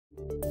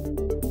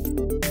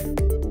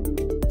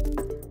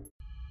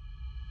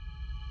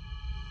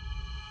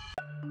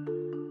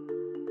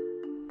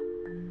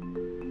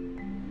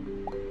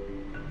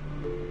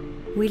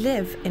We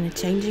live in a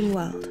changing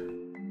world.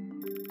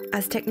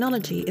 As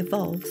technology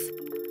evolves,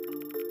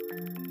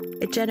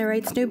 it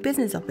generates new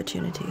business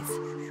opportunities,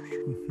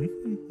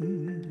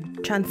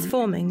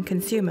 transforming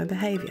consumer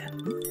behavior.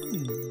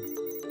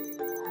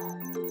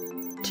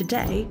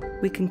 Today,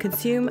 we can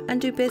consume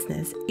and do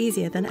business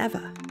easier than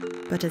ever,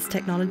 but as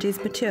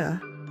technologies mature,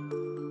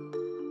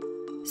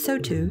 so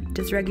too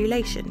does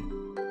regulation.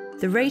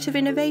 The rate of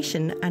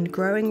innovation and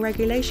growing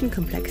regulation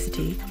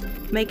complexity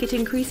make it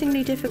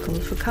increasingly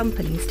difficult for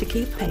companies to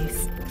keep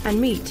pace and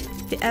meet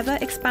the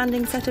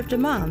ever-expanding set of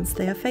demands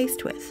they are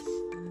faced with.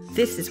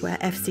 This is where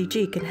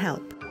FCG can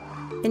help.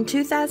 In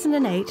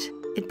 2008,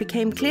 it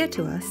became clear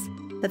to us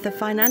that the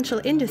financial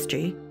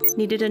industry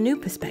needed a new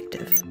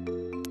perspective.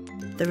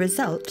 The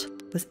result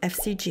was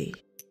FCG,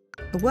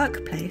 a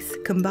workplace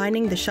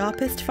combining the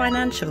sharpest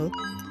financial,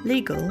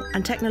 legal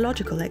and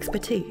technological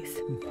expertise.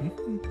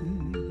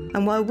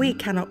 And while we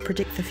cannot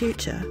predict the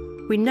future,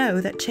 we know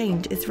that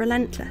change is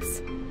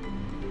relentless.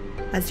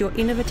 As your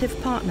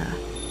innovative partner,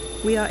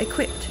 we are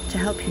equipped to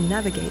help you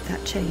navigate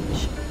that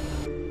change.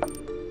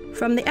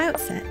 From the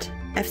outset,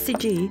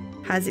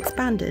 FCG has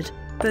expanded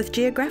both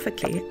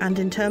geographically and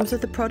in terms of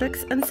the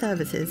products and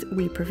services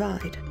we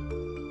provide.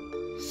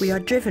 We are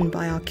driven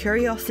by our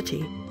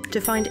curiosity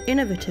to find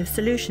innovative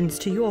solutions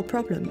to your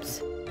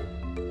problems.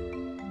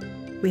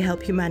 We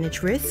help you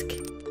manage risk,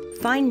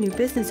 find new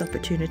business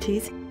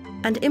opportunities,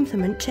 and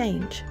implement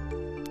change.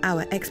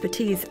 Our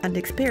expertise and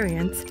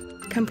experience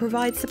can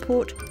provide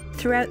support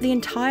throughout the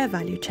entire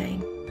value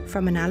chain,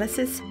 from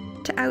analysis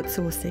to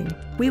outsourcing.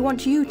 We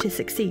want you to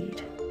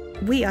succeed.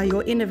 We are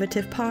your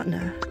innovative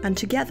partner, and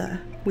together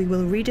we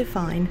will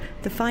redefine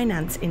the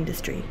finance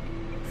industry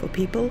for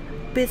people,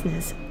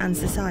 business, and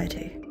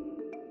society.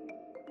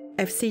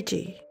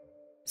 FCG,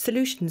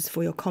 solutions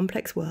for your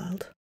complex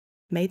world,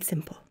 made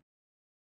simple.